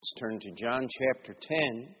Let's turn to John chapter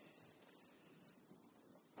 10.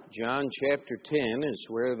 John chapter 10 is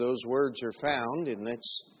where those words are found, and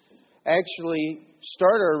let's actually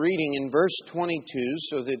start our reading in verse 22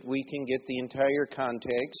 so that we can get the entire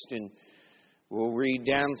context, and we'll read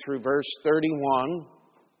down through verse 31.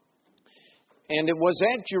 And it was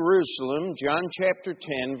at Jerusalem, John chapter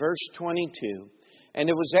 10, verse 22, and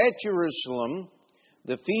it was at Jerusalem,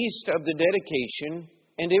 the feast of the dedication,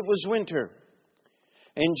 and it was winter.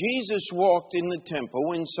 And Jesus walked in the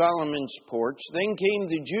temple in Solomon's porch. Then came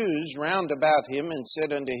the Jews round about him and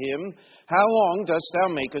said unto him, How long dost thou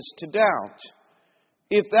make us to doubt?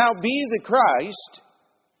 If thou be the Christ,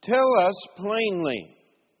 tell us plainly.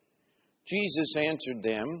 Jesus answered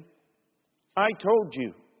them, I told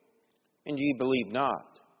you, and ye believe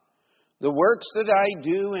not. The works that I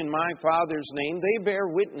do in my Father's name, they bear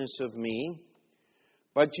witness of me.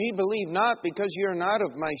 But ye believe not, because ye are not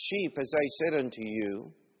of my sheep, as I said unto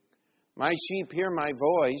you. My sheep hear my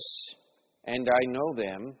voice, and I know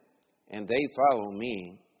them, and they follow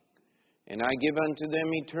me. And I give unto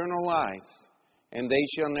them eternal life, and they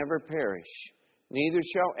shall never perish, neither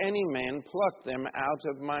shall any man pluck them out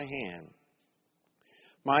of my hand.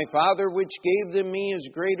 My Father which gave them me is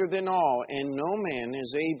greater than all, and no man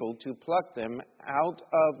is able to pluck them out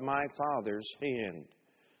of my Father's hand.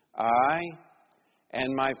 I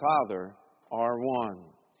and my Father are one.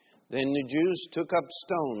 Then the Jews took up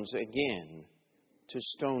stones again to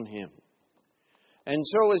stone him. And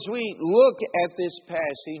so as we look at this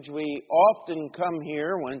passage, we often come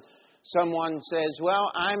here when someone says, well,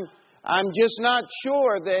 I'm just not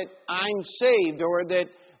sure that I'm saved, or that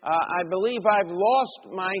I believe I've lost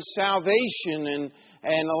my salvation.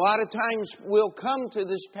 And a lot of times we'll come to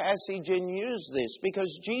this passage and use this,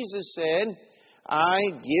 because Jesus said, I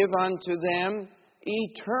give unto them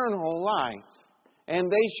eternal life, and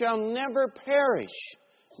they shall never perish,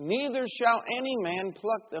 neither shall any man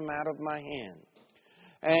pluck them out of my hand.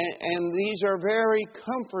 And these are very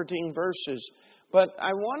comforting verses. But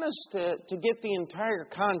I want us to get the entire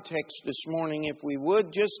context this morning, if we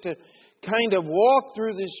would, just to kind of walk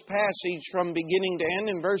through this passage from beginning to end.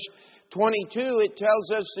 In verse 22, it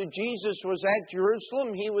tells us that Jesus was at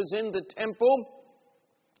Jerusalem. He was in the temple.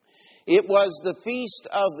 It was the Feast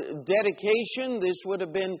of Dedication. This would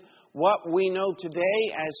have been what we know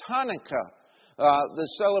today as Hanukkah. The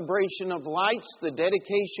celebration of lights, the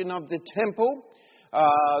dedication of the temple.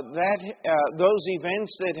 Those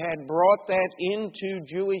events that had brought that into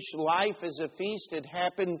Jewish life as a feast had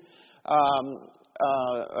happened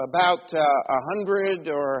about 100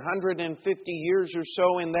 or 150 years or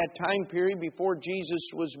so in that time period before Jesus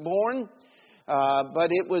was born.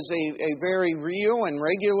 But it was a very real and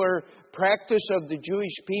regular practice of the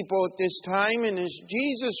Jewish people at this time. And as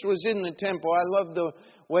Jesus was in the temple, I love the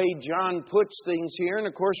way John puts things here. And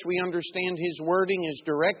of course, we understand his wording is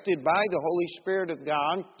directed by the Holy Spirit of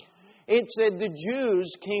God. It said the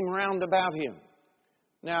Jews came round about him.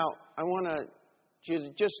 Now, I want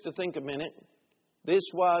you just to think a minute. This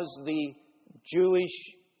was the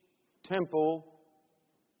Jewish temple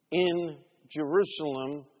in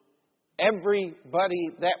Jerusalem. Everybody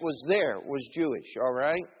that was there was Jewish, all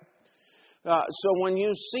right? So when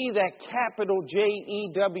you see that capital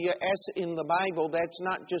J-E-W-S in the Bible, that's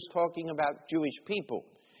not just talking about Jewish people.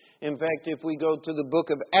 In fact, if we go to the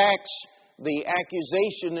book of Acts, the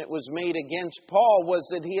accusation that was made against Paul was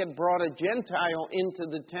that he had brought a Gentile into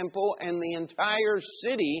the temple, and the entire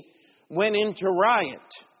city went into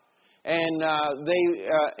riot. And they,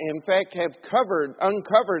 in fact, have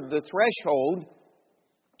uncovered the threshold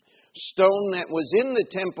stone that was in the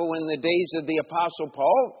temple in the days of the Apostle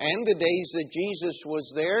Paul and the days that Jesus was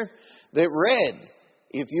there, that read,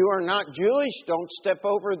 if you are not Jewish, don't step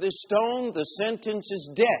over this stone, the sentence is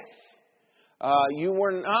death. You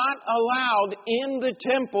were not allowed in the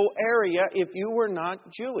temple area if you were not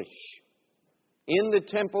Jewish. In the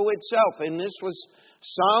temple itself. And this was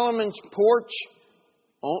Solomon's porch.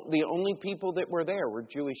 The only people that were there were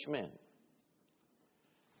Jewish men.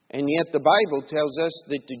 And yet the Bible tells us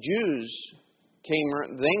that the Jews came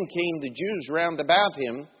the Jews round about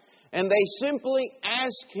him, and they simply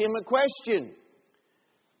asked him a question.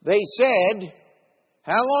 They said,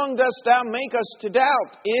 How long dost thou make us to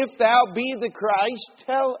doubt? If thou be the Christ,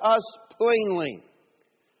 tell us plainly.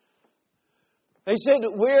 They said,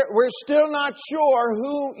 we're still not sure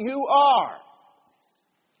who you are.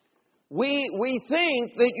 We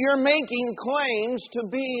think that you're making claims to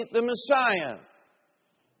be the Messiah.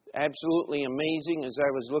 Absolutely amazing. As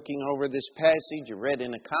I was looking over this passage, I read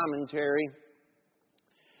in a commentary.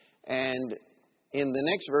 And in the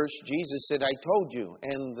next verse, Jesus said, I told you.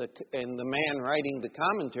 And the man writing the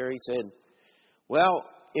commentary said, well,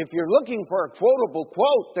 if you're looking for a quotable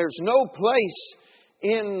quote, there's no place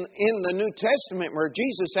in the New Testament where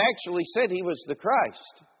Jesus actually said He was the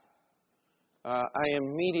Christ. I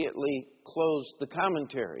immediately closed the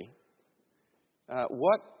commentary.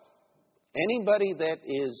 Anybody that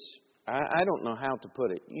is, I don't know how to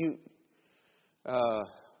put it, you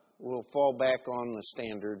will fall back on the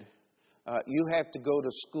standard. You have to go to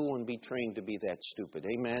school and be trained to be that stupid.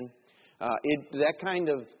 Amen? That kind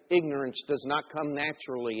of ignorance does not come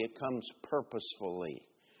naturally. It comes purposefully.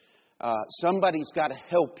 Somebody's got to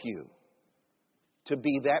help you to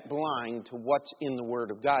be that blind to what's in the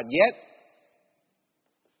Word of God. Yet,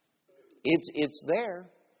 it's there.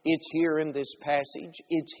 It's here in this passage.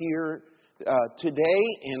 It's here today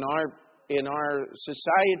in our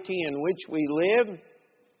society in which we live.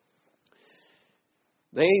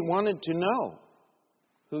 They wanted to know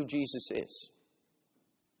who Jesus is.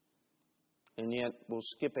 And yet, we'll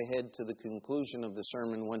skip ahead to the conclusion of the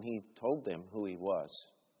sermon when He told them who He was.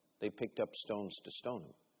 They picked up stones to stone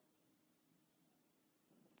Him.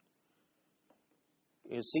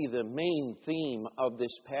 You see, the main theme of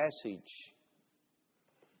this passage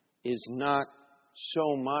is not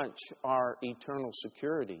so much our eternal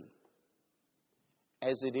security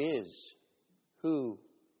as it is who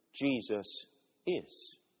Jesus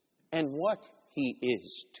is and what He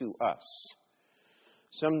is to us.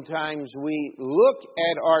 Sometimes we look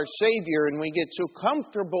at our Savior and we get so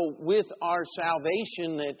comfortable with our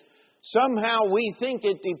salvation that somehow we think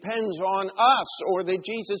it depends on us, or that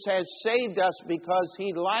Jesus has saved us because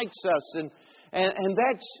He likes us. And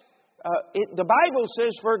that's, the Bible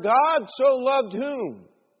says, for God so loved whom?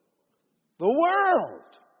 The world.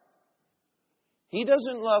 He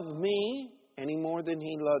doesn't love me any more than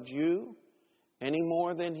He loves you, any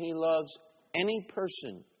more than He loves any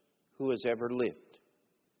person who has ever lived.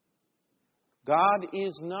 God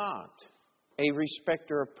is not a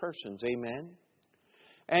respecter of persons. Amen?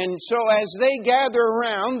 And so as they gather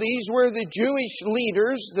around, these were the Jewish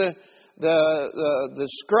leaders, the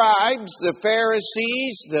scribes, the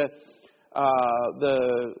Pharisees, the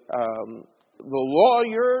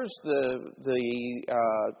lawyers, the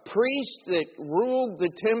priests that ruled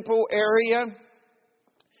the temple area.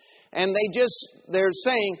 And they're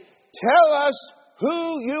saying, tell us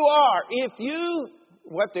who you are.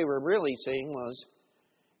 What they were really saying was,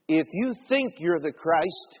 if you think you're the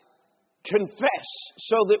Christ, confess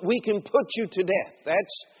so that we can put you to death.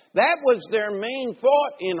 That was their main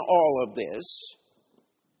thought in all of this.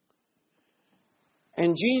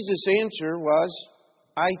 And Jesus' answer was,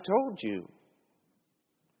 I told you,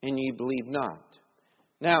 and ye believe not.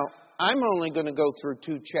 Now, I'm only going to go through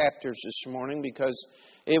 2 chapters this morning because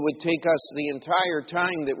it would take us the entire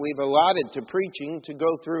time that we've allotted to preaching to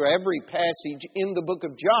go through every passage in the book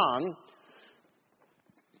of John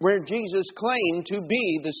where Jesus claimed to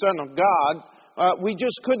be the Son of God. We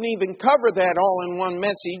just couldn't even cover that all in one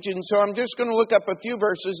message. And so I'm just going to look up a few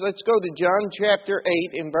verses. Let's go to John chapter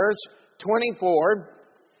 8 in verse 24.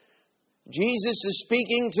 Jesus is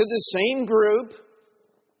speaking to the same group.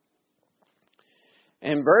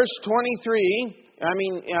 In verse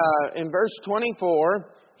 24,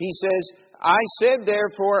 He says, I said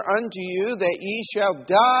therefore unto you that ye shall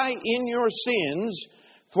die in your sins,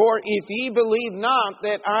 for if ye believe not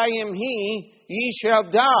that I am He, ye shall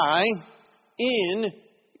die in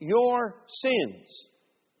your sins.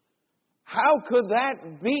 How could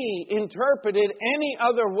that be interpreted any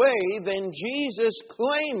other way than Jesus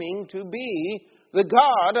claiming to be the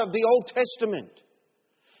God of the Old Testament?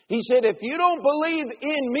 He said, if you don't believe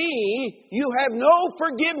in me, you have no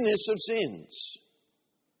forgiveness of sins.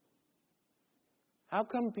 How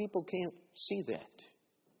come people can't see that?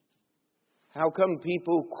 How come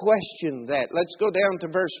people question that? Let's go down to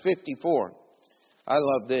verse 54. I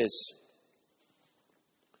love this.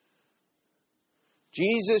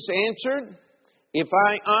 Jesus answered, if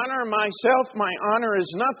I honor myself, my honor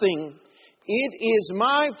is nothing. It is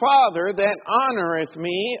my Father that honoreth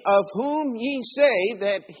me, of whom ye say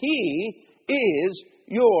that He is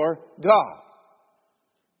your God.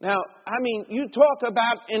 Now, you talk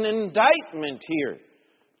about an indictment here.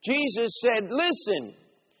 Jesus said, listen,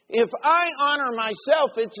 if I honor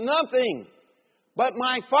myself, it's nothing. But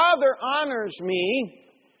my Father honors me,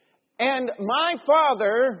 and my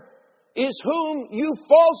Father is whom you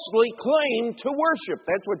falsely claim to worship.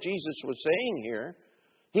 That's what Jesus was saying here.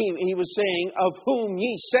 He was saying, of whom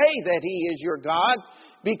ye say that He is your God,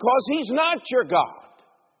 because He's not your God.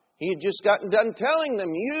 He had just gotten done telling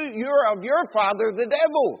them, you're of your father, the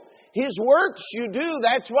devil. His works you do,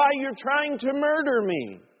 that's why you're trying to murder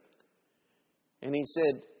me. And He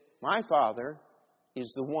said, my Father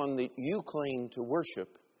is the one that you claim to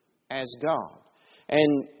worship as God.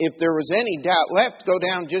 And if there was any doubt left, go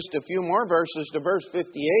down just a few more verses to verse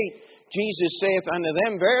 58. Jesus saith unto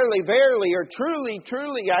them, Verily, verily, or truly,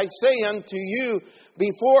 truly, I say unto you,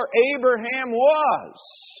 before Abraham was,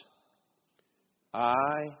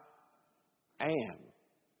 I am.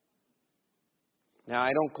 Now,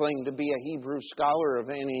 I don't claim to be a Hebrew scholar of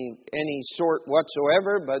any sort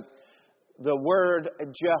whatsoever, but the word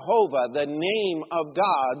Jehovah, the name of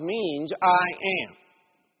God, means I am.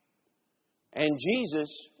 And Jesus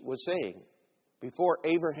was saying, before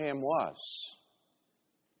Abraham was,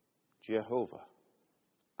 Jehovah,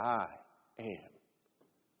 I am.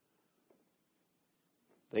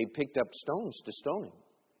 They picked up stones to stone him.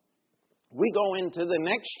 We go into the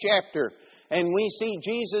next chapter and we see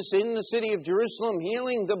Jesus in the city of Jerusalem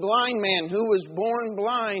healing the blind man who was born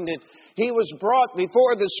blind. And he was brought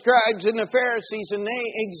before the scribes and the Pharisees, and they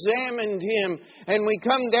examined him. And we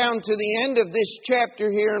come down to the end of this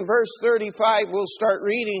chapter here in verse 35. We'll start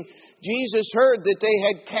reading. Jesus heard that they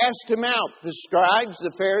had cast him out. The scribes,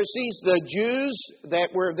 the Pharisees, the Jews that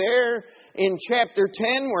were there in chapter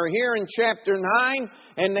 10 were here in chapter 9.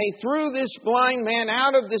 And they threw this blind man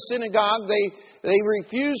out of the synagogue. They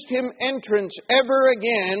refused him entrance ever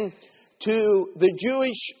again to the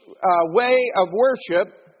Jewish way of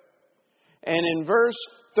worship. And in verse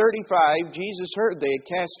 35, Jesus heard they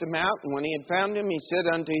had cast him out. And when he had found him, he said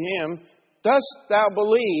unto him, Dost thou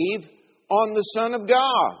believe on the Son of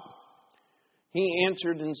God? He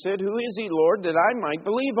answered and said, Who is he, Lord, that I might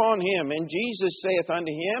believe on him? And Jesus saith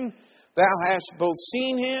unto him, Thou hast both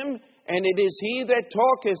seen him, and it is he that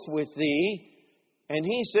talketh with thee. And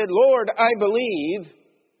he said, Lord, I believe.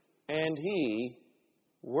 And he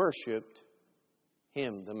worshipped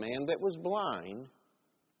him. The man that was blind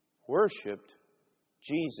worshipped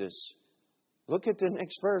Jesus. Look at the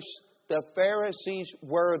next verse. The Pharisees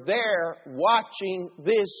were there watching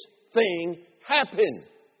this thing happen.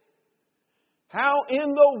 How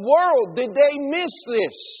in the world did they miss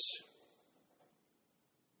this?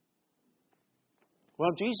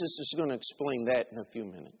 Well, Jesus is going to explain that in a few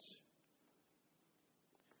minutes.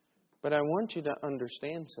 But I want you to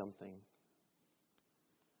understand something.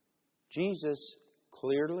 Jesus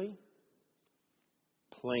clearly,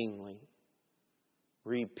 plainly,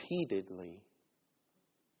 repeatedly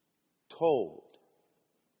told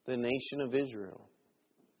the nation of Israel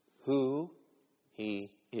who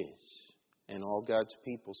He is. And all God's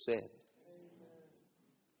people said.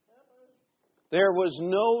 There was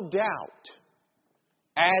no doubt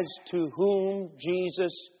as to whom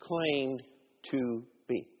Jesus claimed to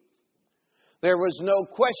be. There was no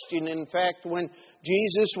question, in fact, when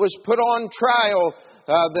Jesus was put on trial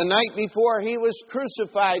the night before He was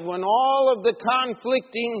crucified, when all of the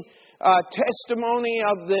conflicting testimony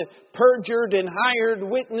of the perjured and hired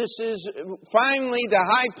witnesses, finally the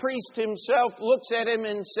high priest himself looks at Him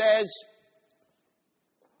and says,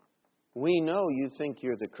 We know you think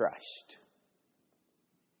you're the Christ.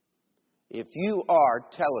 If you are,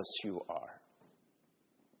 tell us you are.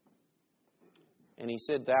 And He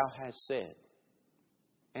said, Thou hast said.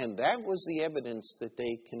 And that was the evidence that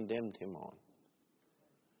they condemned Him on.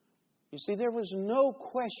 You see, there was no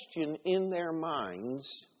question in their minds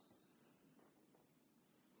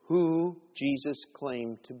who Jesus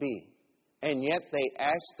claimed to be. And yet they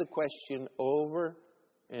asked the question over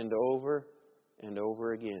and over and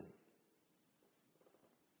over again.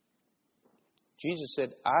 Jesus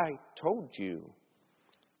said, I told you,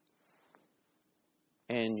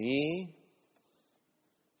 and ye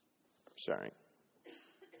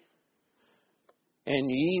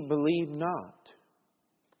believe not.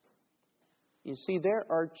 You see, there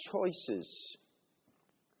are choices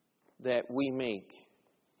that we make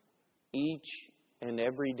each and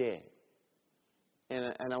every day.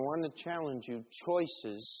 And I want to challenge you,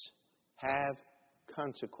 choices have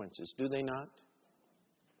consequences, do they not?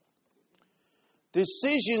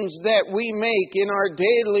 Decisions that we make in our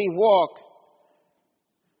daily walk,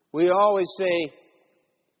 we always say,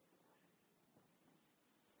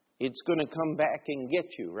 it's going to come back and get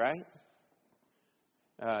you, right?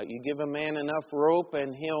 You give a man enough rope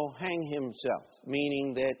and he'll hang himself,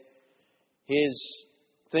 meaning that his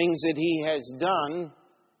things that he has done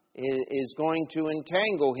is going to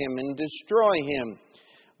entangle him and destroy him.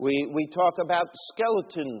 We talk about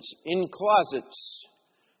skeletons in closets.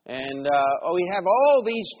 And we have all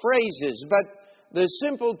these phrases, but the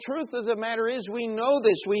simple truth of the matter is we know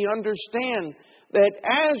this, we understand that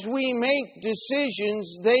as we make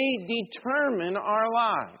decisions, they determine our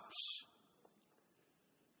lives.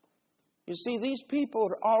 You see, these people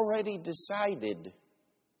had already decided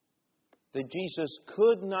that Jesus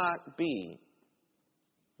could not be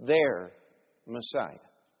their Messiah.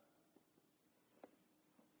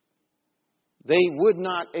 they would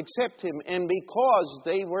not accept Him. And because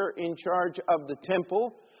they were in charge of the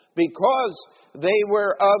temple, because they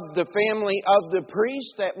were of the family of the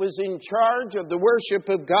priest that was in charge of the worship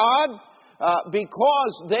of God,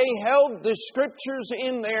 because they held the Scriptures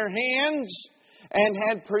in their hands and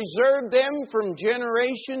had preserved them from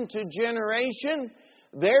generation to generation,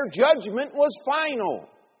 their judgment was final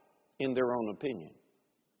in their own opinion.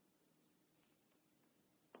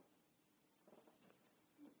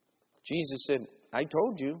 Jesus said, I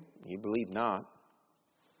told you, you believe not.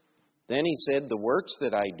 Then He said, the works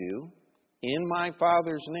that I do in my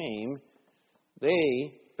Father's name,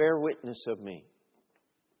 they bear witness of me.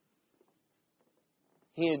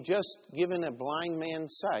 He had just given a blind man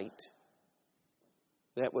sight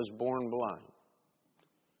that was born blind.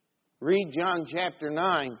 Read John chapter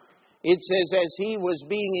 9. It says, as He was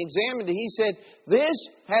being examined, He said, this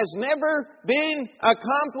has never been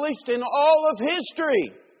accomplished in all of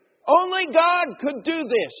history. Only God could do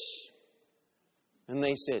this. And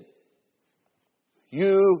they said,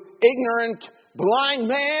 you ignorant blind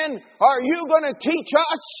man, are you going to teach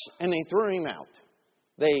us? And they threw Him out.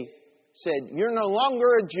 They said, you're no longer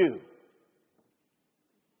a Jew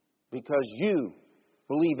because you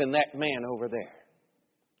believe in that man over there.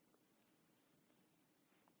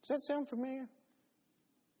 Does that sound familiar?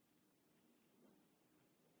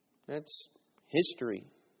 That's history.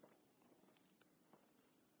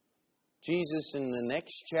 Jesus in the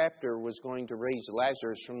next chapter was going to raise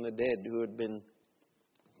Lazarus from the dead, who had been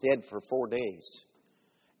dead for 4 days.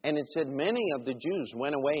 And it said many of the Jews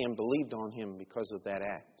went away and believed on Him because of that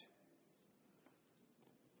act.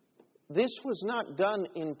 This was not done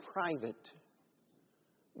in private.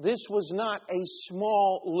 This was not a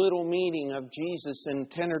small little meeting of Jesus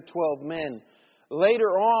and 10 or 12 men.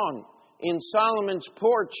 Later on, in Solomon's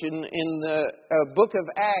porch, in the book of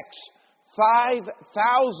Acts,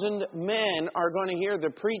 5,000 men are going to hear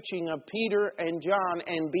the preaching of Peter and John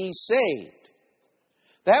and be saved.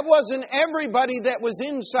 That wasn't everybody that was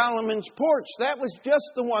in Solomon's porch. That was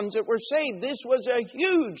just the ones that were saved. This was a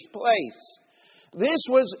huge place. This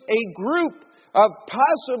was a group of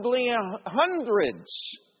possibly hundreds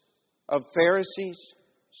of Pharisees,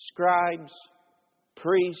 scribes,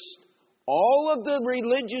 priests, all of the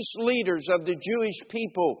religious leaders of the Jewish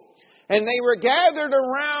people. And they were gathered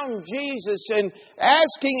around Jesus and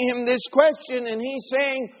asking Him this question. And He's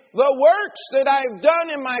saying, the works that I've done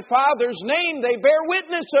in my Father's name, they bear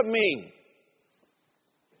witness of me.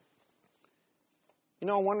 You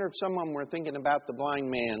know, I wonder if some of them were thinking about the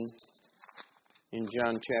blind man in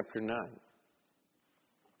John chapter 9.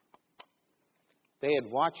 They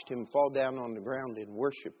had watched him fall down on the ground and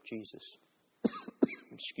worship Jesus.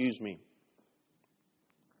 Excuse me.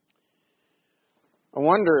 I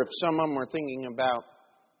wonder if some of them are thinking about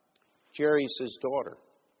Jairus' daughter,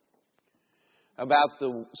 about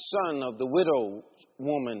the son of the widow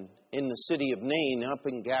woman in the city of Nain up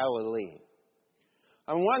in Galilee.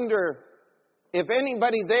 I wonder if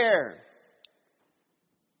anybody there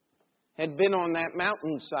had been on that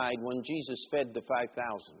mountainside when Jesus fed the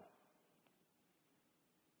 5,000.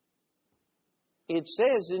 It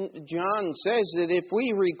says, John says that if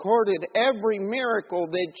we recorded every miracle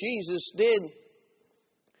that Jesus did,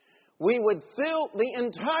 we would fill the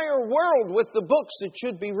entire world with the books that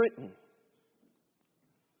should be written.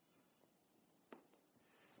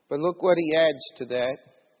 But look what He adds to that.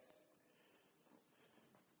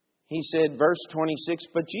 He said, verse 26,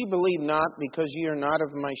 but ye believe not, because ye are not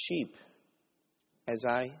of my sheep, as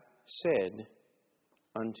I said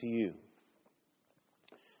unto you.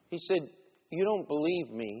 He said, you don't believe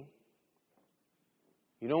me.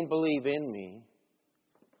 You don't believe in me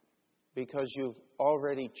because you've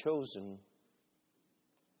already chosen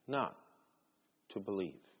not to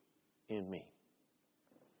believe in me.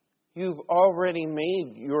 You've already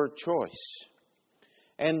made your choice.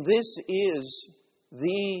 And this is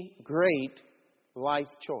the great life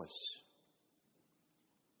choice.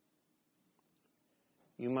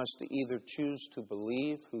 You must either choose to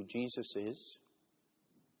believe who Jesus is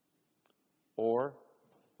or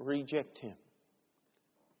reject Him.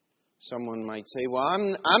 Someone might say, well,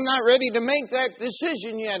 I'm not ready to make that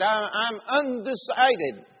decision yet. I'm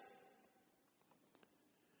undecided.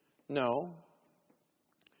 No.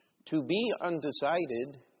 To be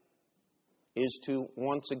undecided is to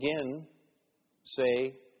once again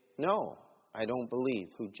say, no, I don't believe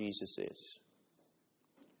who Jesus is.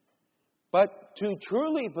 But to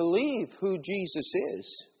truly believe who Jesus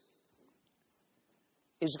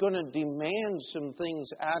is going to demand some things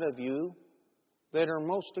out of you that are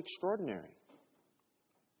most extraordinary.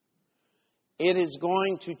 It is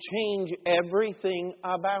going to change everything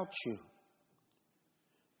about you.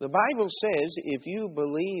 The Bible says if you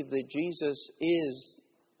believe that Jesus is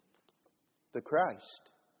the Christ,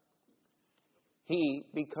 He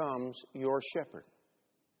becomes your shepherd.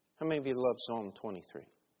 How many of you love Psalm 23?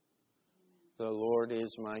 The Lord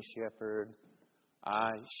is my shepherd,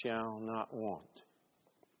 I shall not want.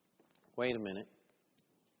 Wait a minute.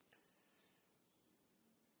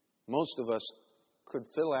 Most of us could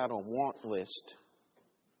fill out a want list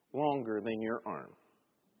longer than your arm.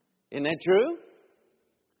 Isn't that true?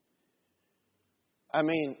 I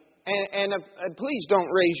mean, and please don't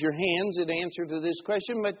raise your hands in answer to this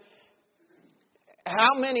question, but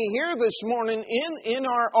how many here this morning in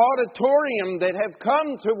our auditorium that have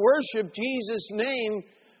come to worship Jesus' name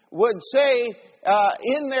would say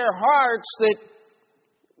in their hearts that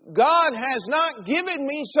God has not given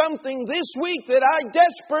me something this week that I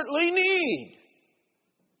desperately need?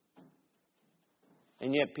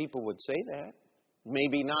 And yet people would say that.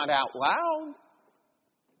 Maybe not out loud.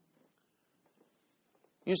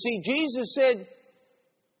 You see, Jesus said,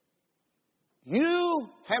 you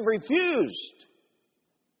have refused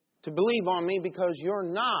to believe on me because you're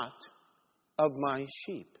not of my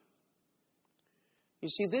sheep. You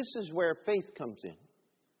see, this is where faith comes in.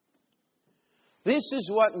 This is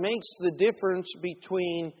what makes the difference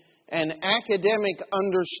between an academic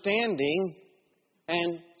understanding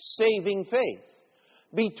and saving faith.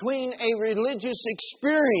 Between a religious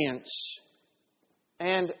experience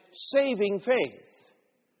and saving faith.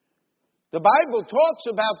 The Bible talks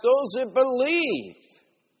about those that believe,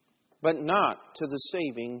 but not to the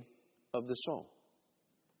saving of the soul.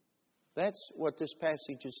 That's what this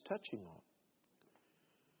passage is touching on.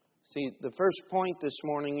 See, the first point this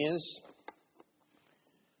morning is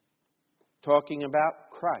talking about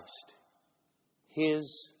Christ.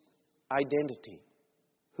 His identity.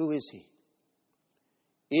 Who is He?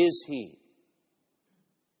 Is He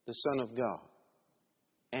the Son of God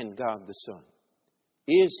and God the Son?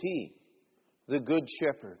 Is He the Good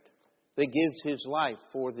Shepherd that gives His life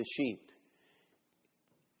for the sheep?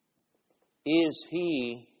 Is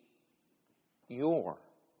He your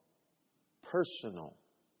personal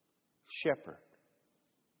shepherd?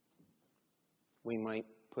 We might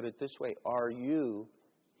put it this way. Are you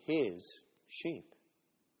His sheep?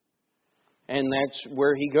 And that's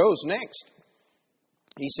where he goes next.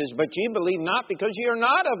 He says, but ye believe not because ye are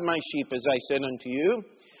not of my sheep, as I said unto you.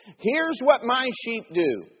 Here's what my sheep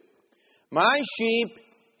do. My sheep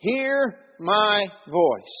hear my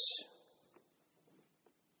voice.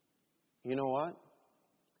 You know what?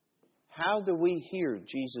 How do we hear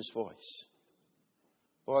Jesus' voice?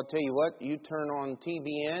 Well, I'll tell you what, you turn on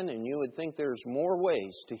TBN and you would think there's more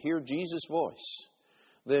ways to hear Jesus' voice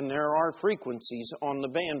than there are frequencies on the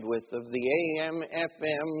bandwidth of the AM,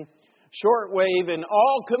 FM, shortwave, and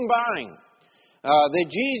all combined. That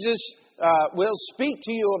Jesus will speak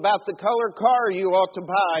to you about the color car you ought to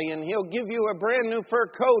buy, and He'll give you a brand new fur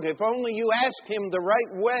coat if only you ask Him the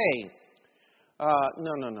right way.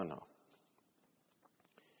 No.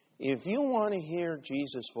 If you want to hear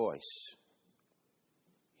Jesus' voice,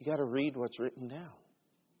 you got to read what's written down.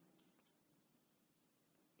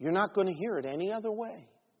 You're not going to hear it any other way.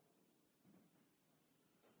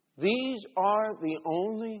 These are the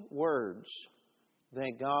only words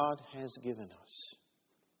that God has given us.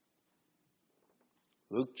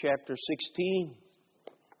 Luke chapter 16.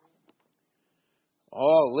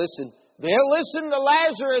 Oh, listen. They'll listen to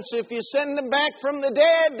Lazarus. If you send them back from the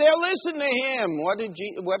dead, they'll listen to him. What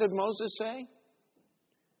did Moses say?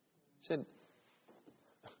 He said,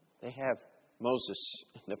 they have Moses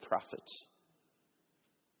and the prophets.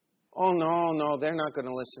 Oh, no, they're not going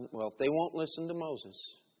to listen. Well, if they won't listen to Moses,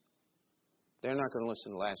 they're not going to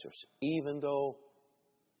listen to Lazarus, even though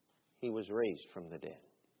he was raised from the dead.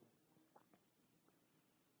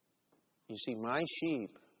 You see, my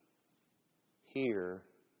sheep hear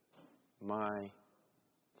my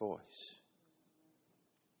voice.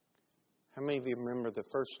 How many of you remember the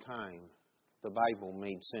first time the Bible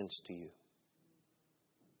made sense to you?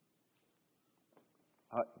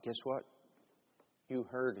 Guess what? You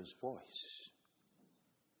heard His voice.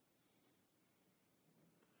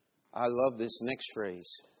 I love this next phrase.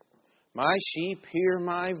 My sheep hear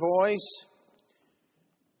my voice,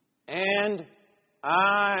 and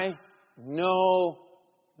I know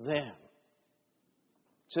them.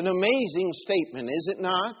 It's an amazing statement, is it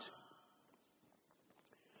not?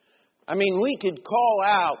 I mean, we could call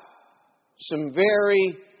out some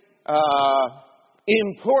very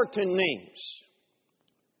important names.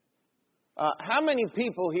 How many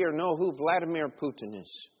people here know who Vladimir Putin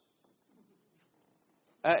is?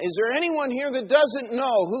 Is there anyone here that doesn't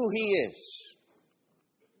know who he is?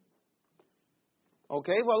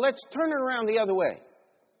 Okay, well, let's turn it around the other way.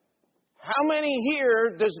 How many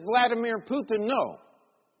here does Vladimir Putin know?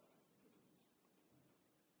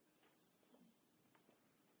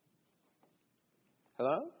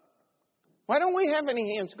 Hello? Why don't we have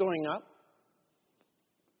any hands going up?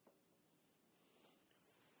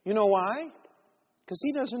 You know why? Because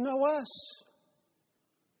he doesn't know us.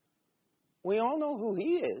 We all know who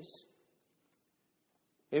he is.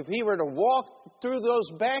 If he were to walk through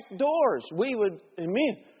those back doors, we would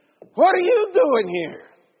immediately, what are you doing here?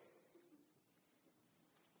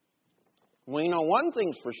 We know one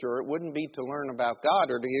thing's for sure, it wouldn't be to learn about God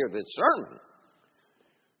or to hear this sermon.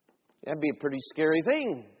 That'd be a pretty scary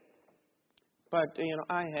thing. But,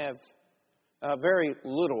 I have very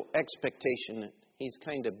little expectation that he's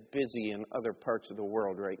kind of busy in other parts of the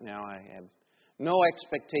world right now. I have no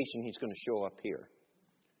expectation he's going to show up here.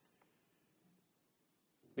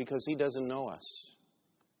 Because he doesn't know us.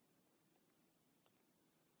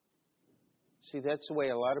 See, that's the way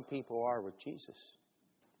a lot of people are with Jesus.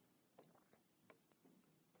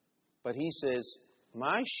 But he says,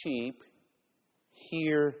 my sheep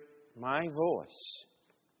hear my voice.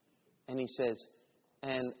 And he says,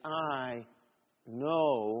 and I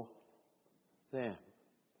know them.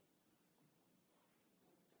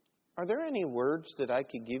 Are there any words that I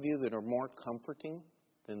could give you that are more comforting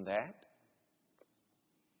than that?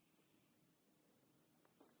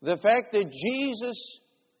 The fact that Jesus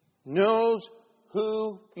knows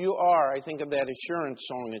who you are. I think of that assurance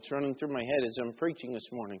song that's running through my head as I'm preaching this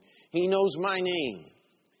morning. He knows my name.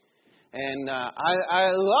 And I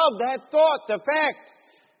love that thought, the fact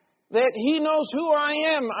that He knows who I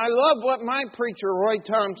am. I love what my preacher, Roy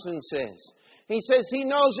Thompson, says. He says He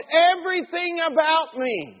knows everything about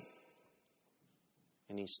me.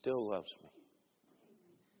 And He still loves me.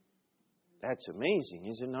 That's amazing,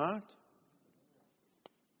 is it not?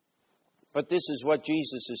 But this is what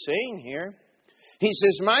Jesus is saying here. He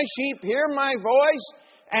says, my sheep hear my voice,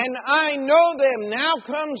 and I know them. Now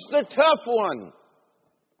comes the tough one.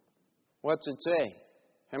 What's it say?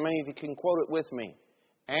 How many of you can quote it with me?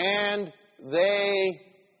 And they,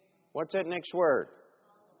 what's that next word?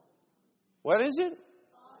 What is it?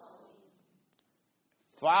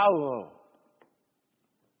 Follow.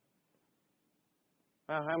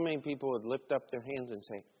 Now, how many people would lift up their hands and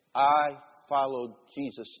say, I followed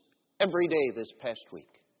Jesus every day this past week?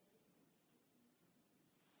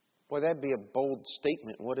 Boy, that'd be a bold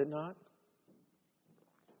statement, would it not?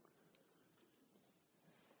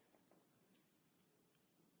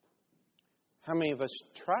 How many of us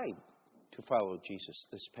tried to follow Jesus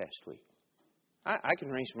this past week? I can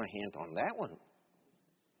raise my hand on that one. Do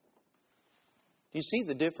you see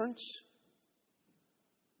the difference?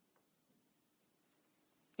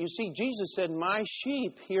 You see, Jesus said, my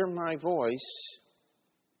sheep hear my voice,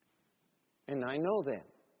 and I know them.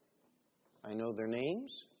 I know their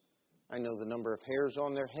names. I know the number of hairs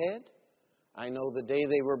on their head. I know the day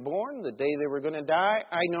they were born, the day they were going to die.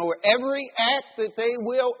 I know every act that they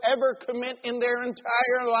will ever commit in their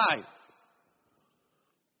entire life.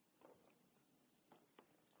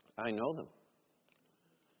 I know them.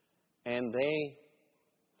 And they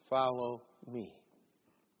follow me.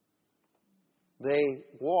 They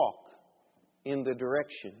walk in the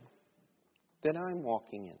direction that I'm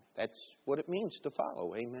walking in. That's what it means to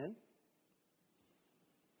follow. Amen?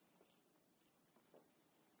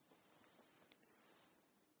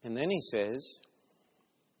 And then he says,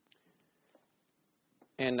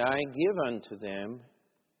 and I give unto them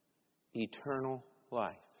eternal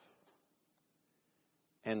life,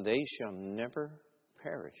 and they shall never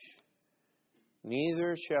perish,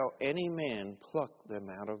 neither shall any man pluck them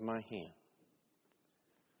out of my hand.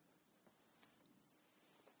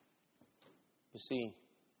 You see,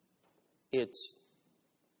 it's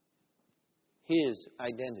His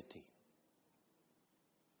identity.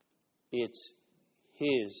 It's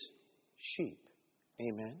His sheep.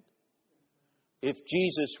 Amen? If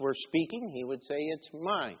Jesus were speaking, He would say, it's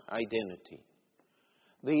my identity.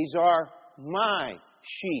 These are my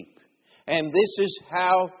sheep. And this is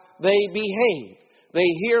how they behave. They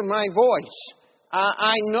hear my voice.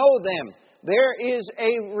 I know them. There is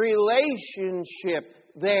a relationship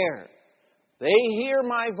there. They hear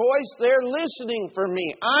my voice. They're listening for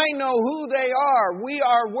me. I know who they are. We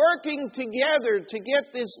are working together to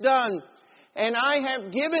get this done. And I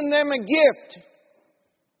have given them a gift.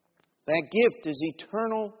 That gift is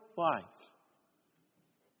eternal life.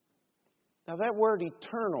 Now that word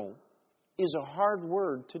eternal is a hard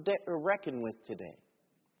word to reckon with today.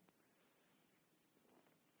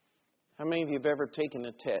 How many of you have ever taken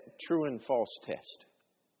a true and false test?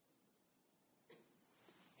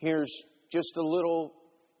 Here's just a little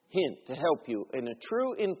hint to help you in a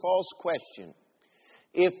true and false question.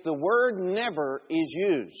 If the word never is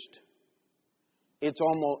used, it's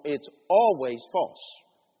always false.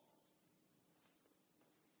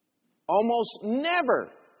 Almost never,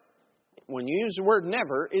 when you use the word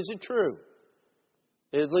never, is it true.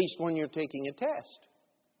 At least when you're taking a test.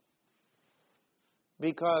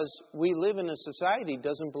 Because we live in a society that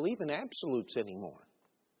doesn't believe in absolutes anymore.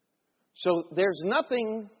 So there's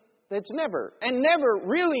nothing that's never. And never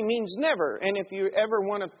really means never. And if you ever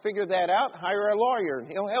want to figure that out, hire a lawyer and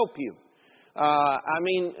he'll help you.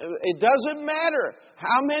 It doesn't matter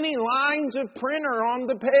how many lines of print are on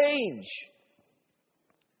the page.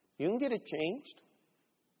 You can get it changed.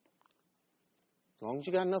 As long as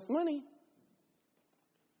you got enough money.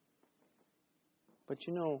 But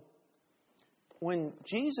you know, when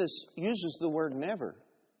Jesus uses the word never,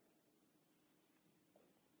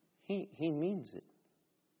 He means it.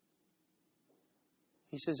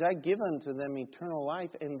 He says, I give unto them eternal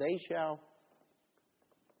life, and they shall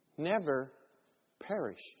never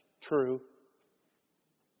perish. True.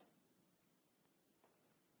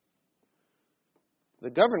 The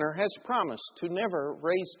governor has promised to never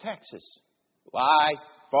raise taxes. Lie.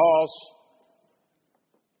 False.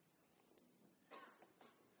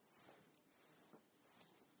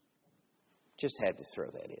 Just had to throw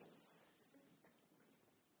that in.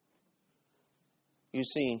 You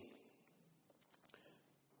see,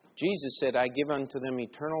 Jesus said, I give unto them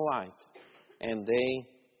eternal life, and they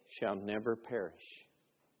shall never perish.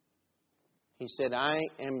 He said, I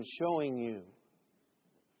am showing you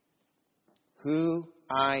who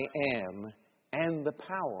I am and the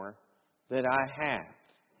power that I have.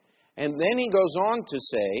 And then he goes on to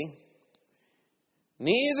say,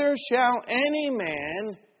 neither shall any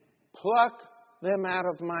man pluck them out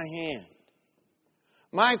of my hand.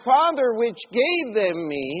 My Father which gave them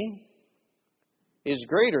me is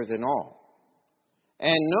greater than all,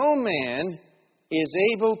 and no man is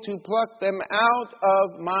able to pluck them out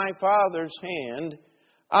of my Father's hand.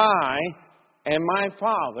 I and my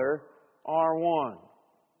Father are one.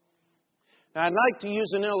 Now, I'd like to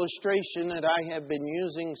use an illustration that I have been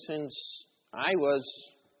using since I was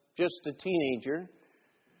just a teenager.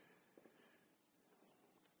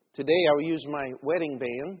 Today I'll use my wedding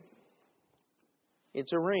band.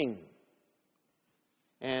 It's a ring.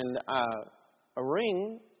 And a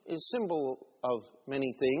ring is symbol of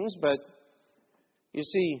many things, but you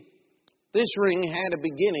see, this ring had a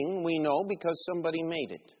beginning, we know, because somebody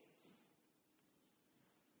made it.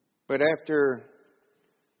 But after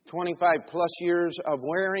 25 plus years of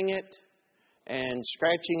wearing it and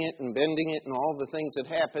scratching it and bending it and all the things that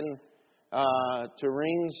happen to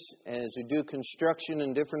rings as you do construction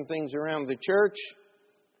and different things around the church,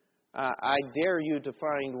 I dare you to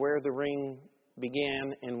find where the ring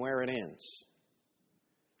began and where it ends.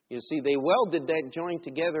 You see, they welded that joint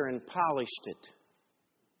together and polished it.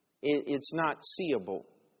 It's not seeable.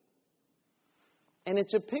 And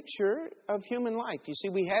it's a picture of human life. You see,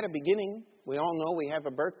 we had a beginning. We all know we have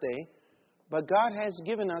a birthday. But God has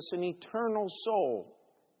given us an eternal soul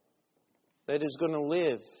that is going to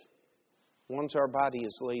live once our body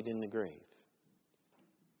is laid in the grave.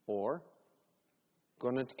 Or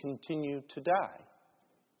going to continue to die.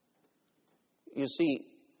 You see,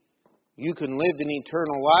 you can live in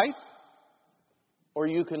eternal life or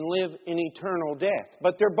you can live in eternal death.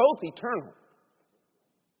 But they're both eternal.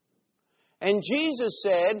 And Jesus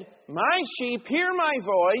said, my sheep hear my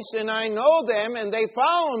voice, and I know them, and they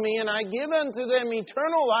follow me, and I give unto them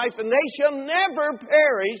eternal life, and they shall never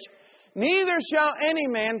perish, neither shall any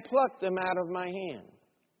man pluck them out of my hand.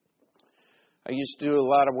 I used to do a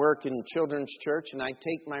lot of work in children's church, and I'd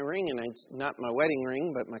take my ring, and not my wedding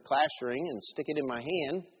ring, but my class ring, and stick it in my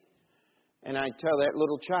hand. And I'd tell that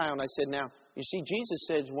little child, I said, now, you see, Jesus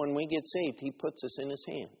says when we get saved, He puts us in His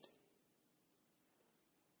hand.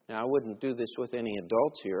 Now, I wouldn't do this with any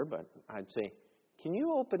adults here, but I'd say, can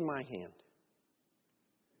you open my hand?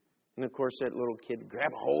 And, of course, that little kid would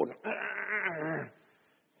grab a hold.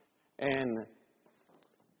 And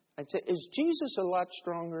I'd say, is Jesus a lot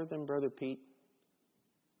stronger than Brother Pete?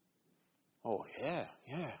 Oh, yeah.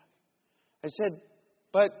 I said,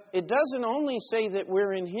 but it doesn't only say that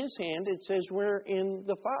we're in His hand, it says we're in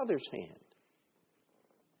the Father's hand.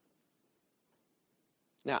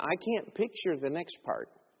 Now, I can't picture the next part,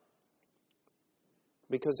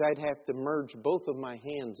 because I'd have to merge both of my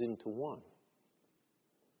hands into one.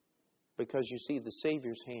 Because you see, the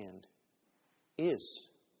Savior's hand is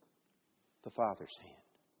the Father's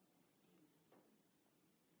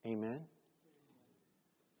hand. Amen?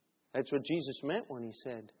 That's what Jesus meant when He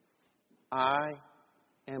said, I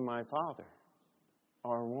and my Father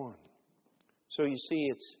are one. So you see,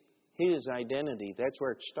 it's His identity. That's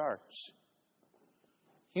where it starts.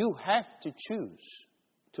 You have to choose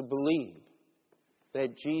to believe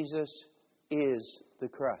that Jesus is the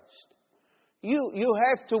Christ. You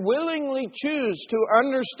have to willingly choose to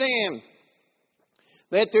understand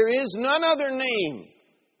that there is none other name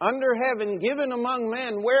under heaven given among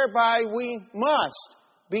men whereby we must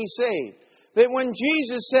be saved. That when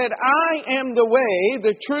Jesus said, I am the way,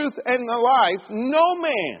 the truth, and the life, no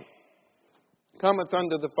man cometh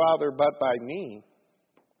unto the Father but by me,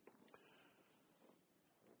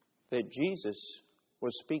 that Jesus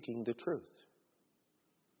was speaking the truth.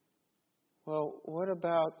 Well, what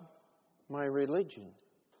about my religion?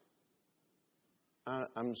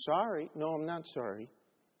 I'm sorry. No, I'm not sorry.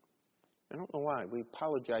 I don't know why. We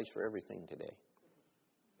apologize for everything today.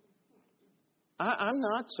 I'm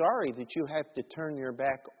not sorry that you have to turn your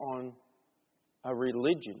back on a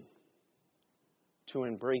religion to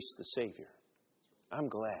embrace the Savior. I'm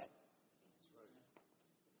glad.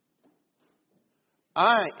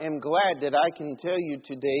 I am glad that I can tell you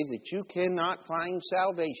today that you cannot find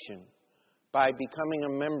salvation by becoming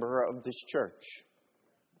a member of this church.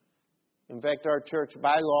 In fact, our church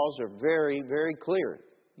bylaws are very, very clear.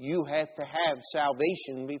 You have to have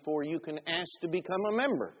salvation before you can ask to become a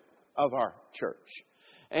member of our church.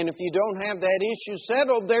 And if you don't have that issue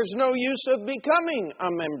settled, there's no use of becoming a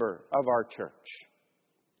member of our church.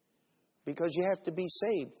 Because you have to be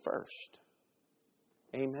saved first.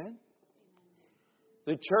 Amen?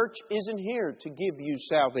 The church isn't here to give you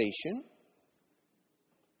salvation.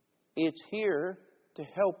 It's here to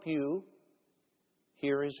help you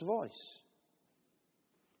hear His voice.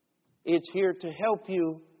 It's here to help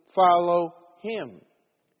you follow Him.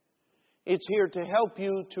 It's here to help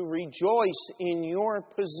you to rejoice in your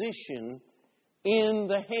position in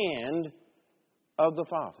the hand of the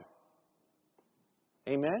Father.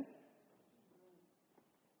 Amen?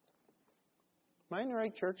 Am I in the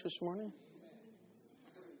right church this morning?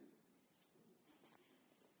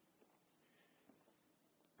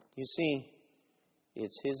 You see,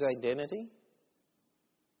 it's His identity,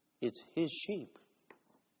 it's His sheep,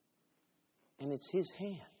 and it's His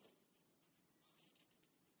hand.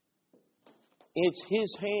 It's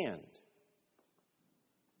His hand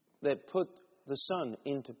that put the sun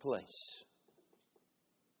into place.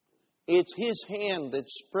 It's His hand that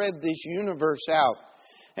spread this universe out.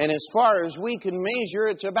 And as far as we can measure,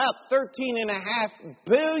 it's about 13.5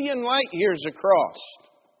 billion light years across.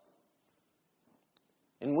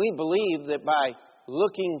 And we believe that by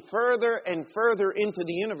looking further and further into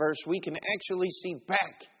the universe, we can actually see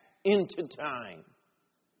back into time.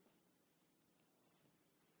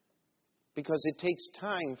 Because it takes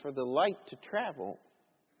time for the light to travel.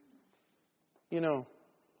 You know,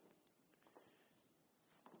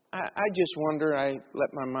 I just wonder, I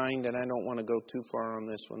let my mind, and I don't want to go too far on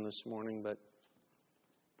this one this morning, but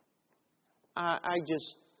I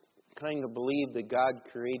just kind of believe that God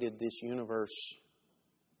created this universe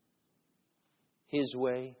His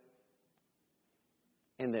way.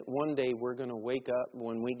 And that one day we're going to wake up,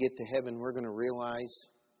 when we get to heaven, we're going to realize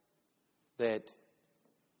that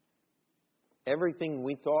everything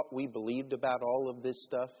we thought we believed about all of this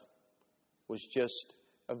stuff was just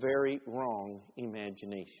a very wrong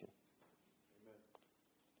imagination.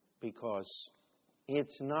 Because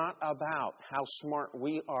it's not about how smart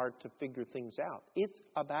we are to figure things out. It's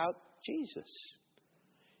about Jesus.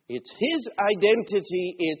 It's His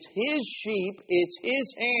identity, it's His sheep, it's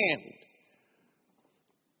His hand.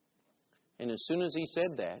 And as soon as He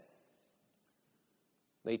said that,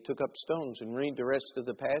 they took up stones, and read the rest of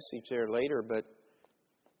the passage there later, but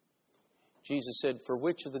Jesus said, for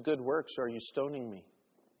which of the good works are you stoning me?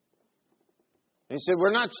 He said,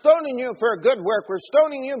 we're not stoning you for a good work, we're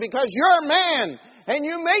stoning you because you're a man, and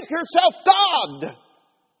you make yourself God.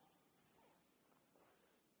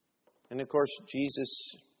 And of course,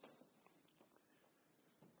 Jesus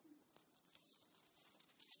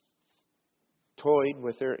toyed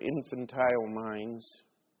with their infantile minds.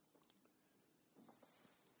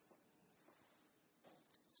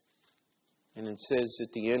 And it says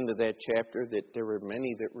at the end of that chapter that there were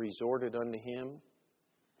many that resorted unto Him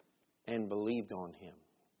and believed on Him.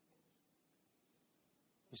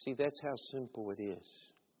 You see, that's how simple it is.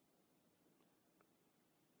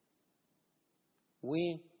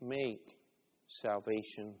 We make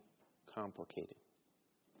salvation complicated.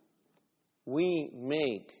 We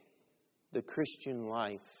make the Christian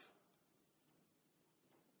life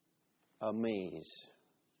a maze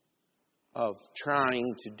of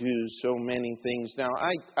trying to do so many things. Now,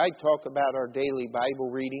 I talk about our daily Bible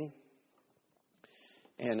reading,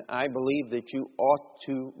 and I believe that you ought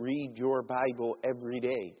to read your Bible every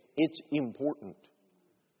day. It's important.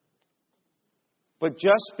 But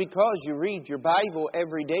just because you read your Bible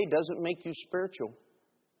every day doesn't make you spiritual.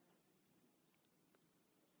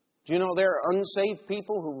 Do you know there are unsaved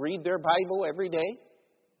people who read their Bible every day?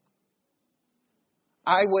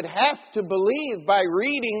 I would have to believe by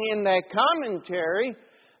reading in that commentary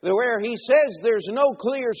that where he says there's no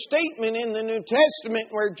clear statement in the New Testament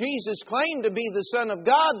where Jesus claimed to be the Son of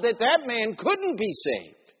God, that that man couldn't be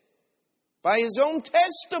saved by his own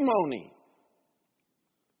testimony.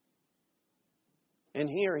 And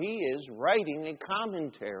here he is writing a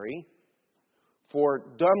commentary for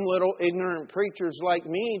dumb little ignorant preachers like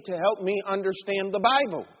me to help me understand the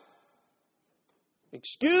Bible.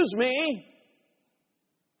 Excuse me.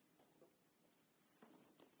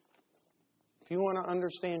 If you want to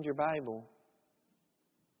understand your Bible,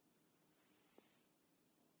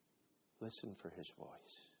 listen for His voice.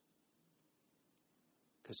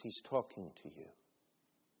 Because He's talking to you.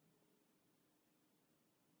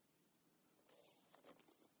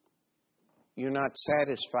 You're not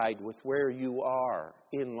satisfied with where you are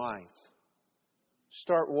in life.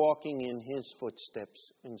 Start walking in His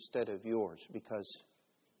footsteps instead of yours, because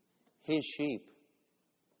His sheep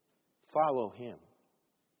follow Him.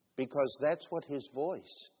 Because that's what His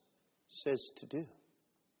voice says to do.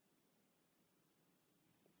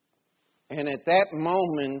 And at that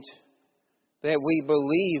moment that we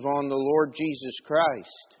believe on the Lord Jesus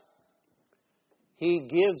Christ, He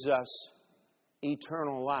gives us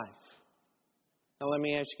eternal life. Now let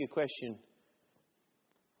me ask you a question.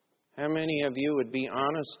 How many of you would be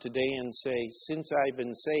honest today and say, since I've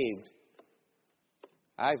been saved,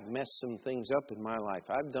 I've messed some things up in my life.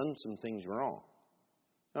 I've done some things wrong.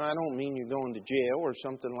 Now, I don't mean you're going to jail or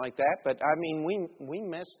something like that, but I mean we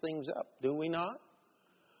mess things up, do we not?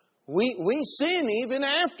 We sin even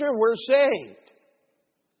after we're saved.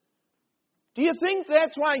 Do you think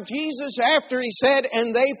that's why Jesus, after He said,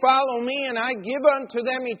 and they follow me and I give unto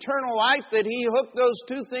them eternal life, that He hooked those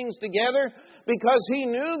two things together? Because He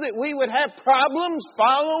knew that we would have problems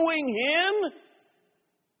following Him?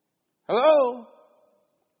 Hello?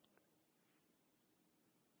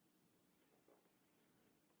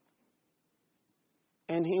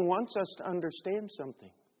 And He wants us to understand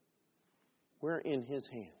something. We're in His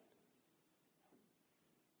hand.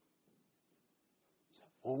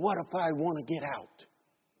 Well, what if I want to get out?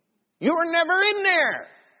 You were never in there.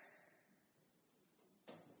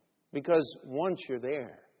 Because once you're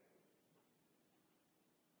there,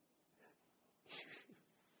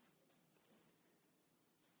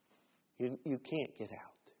 you can't get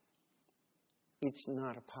out. It's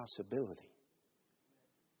not a possibility.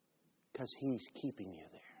 Because He's keeping you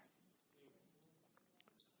there.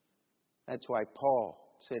 That's why Paul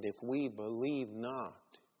said, if we believe not,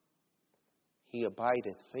 He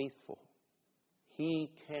abideth faithful. He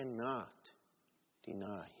cannot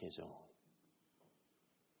deny His own.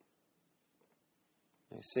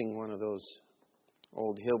 I sing one of those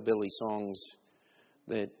old hillbilly songs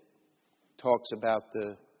that talks about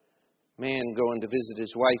the man going to visit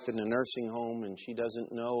his wife in a nursing home, and she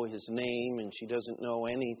doesn't know his name and she doesn't know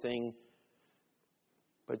anything.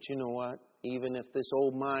 But you know what? Even if this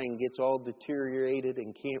old mind gets all deteriorated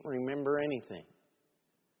and can't remember anything,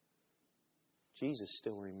 Jesus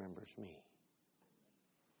still remembers me.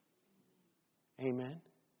 Amen?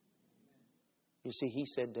 You see, He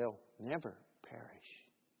said they'll never perish.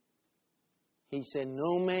 He said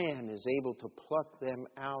no man is able to pluck them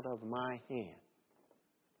out of my hand.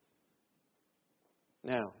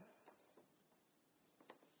 Now,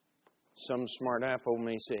 some smart apple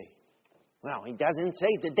may say, well, He doesn't say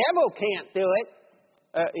the devil can't do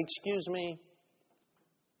it. Excuse me.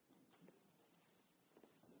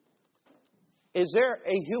 Is there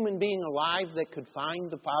a human being alive that could find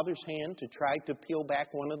the Father's hand to try to peel back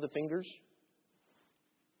one of the fingers?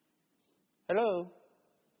 Hello?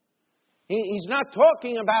 He's not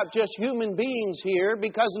talking about just human beings here,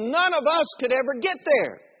 because none of us could ever get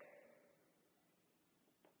there.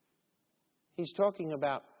 He's talking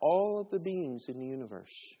about all of the beings in the universe.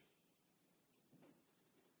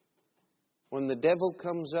 When the devil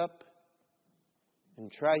comes up and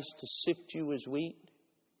tries to sift you as wheat,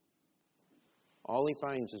 all he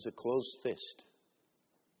finds is a closed fist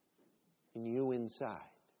and you inside.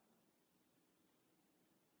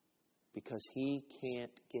 Because he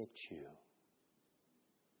can't get you.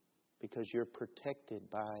 Because you're protected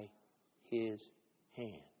by His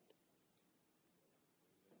hand.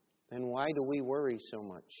 Then why do we worry so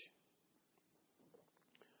much?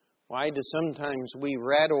 Why do sometimes we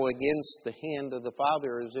rattle against the hand of the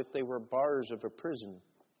Father as if they were bars of a prison?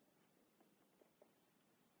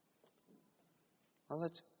 Well,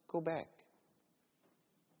 let's go back.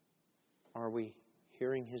 Are we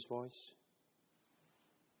hearing His voice?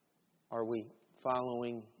 Are we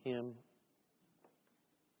following Him?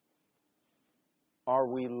 Are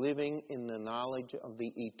we living in the knowledge of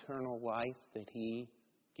the eternal life that He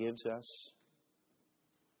gives us?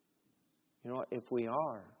 You know, if we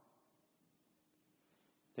are,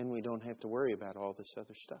 then we don't have to worry about all this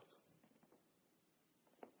other stuff.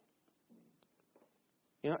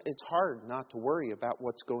 You know, it's hard not to worry about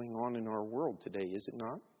what's going on in our world today, is it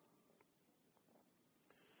not?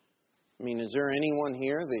 I mean, is there anyone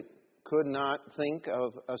here that could not think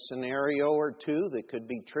of a scenario or two that could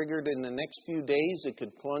be triggered in the next few days that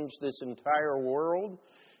could plunge this entire world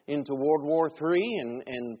into World War III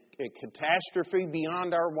and a catastrophe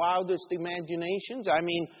beyond our wildest imaginations? I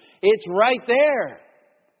mean, it's right there.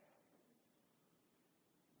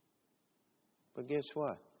 But guess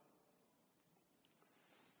what?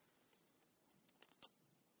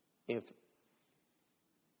 If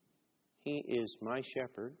He is my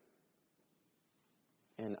shepherd,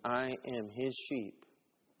 and I am His sheep,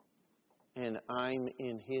 and I'm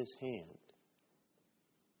in His hand,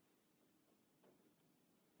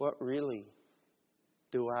 what really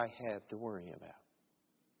do I have to worry about?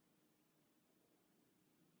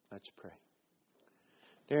 Let's pray.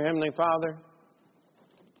 Dear Heavenly Father,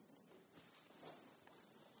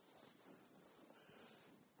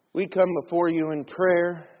 we come before You in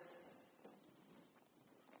prayer.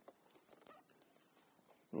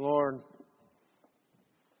 Lord,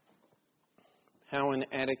 how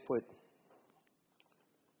inadequate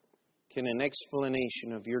can an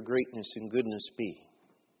explanation of Your greatness and goodness be?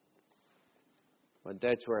 But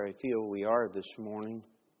that's where I feel we are this morning.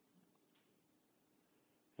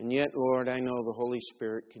 And yet, Lord, I know the Holy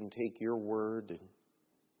Spirit can take Your word and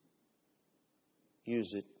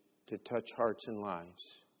use it to touch hearts and lives.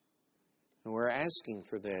 And we're asking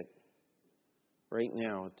for that right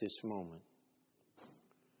now at this moment.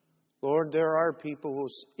 Lord, there are people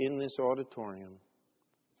in this auditorium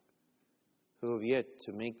who have yet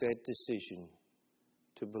to make that decision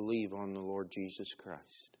to believe on the Lord Jesus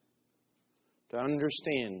Christ. To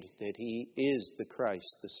understand that He is the Christ,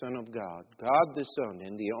 the Son of God, God the Son,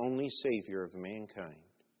 and the only Savior of mankind.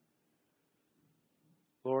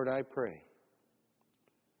 Lord, I pray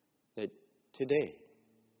that today,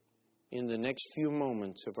 in the next few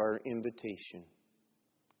moments of our invitation,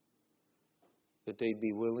 that they'd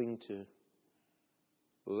be willing to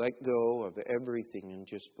let go of everything and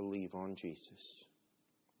just believe on Jesus.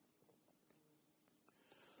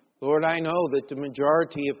 Lord, I know that the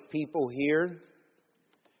majority of people here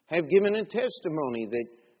have given a testimony that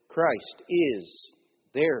Christ is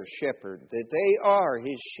their shepherd, that they are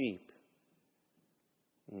His sheep.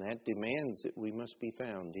 And that demands that we must be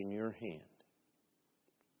found in Your hand.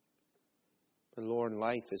 But Lord,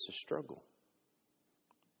 life is a struggle.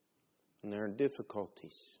 And there are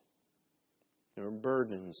difficulties. There are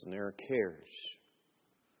burdens and there are cares.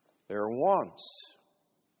 There are wants.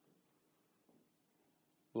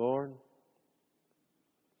 Lord,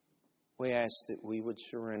 we ask that we would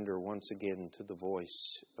surrender once again to the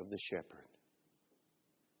voice of the shepherd.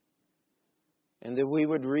 And that we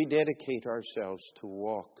would rededicate ourselves to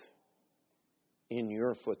walk in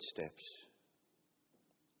Your footsteps.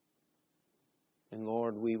 And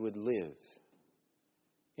Lord, we would live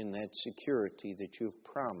in that security that You've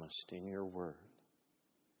promised in Your word.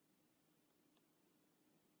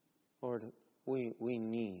 Lord, we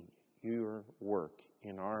need Your work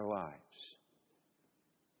in our lives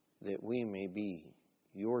that we may be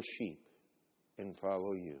Your sheep and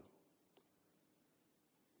follow You.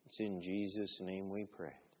 It's in Jesus' name we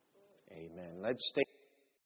pray. Amen. Let's stay.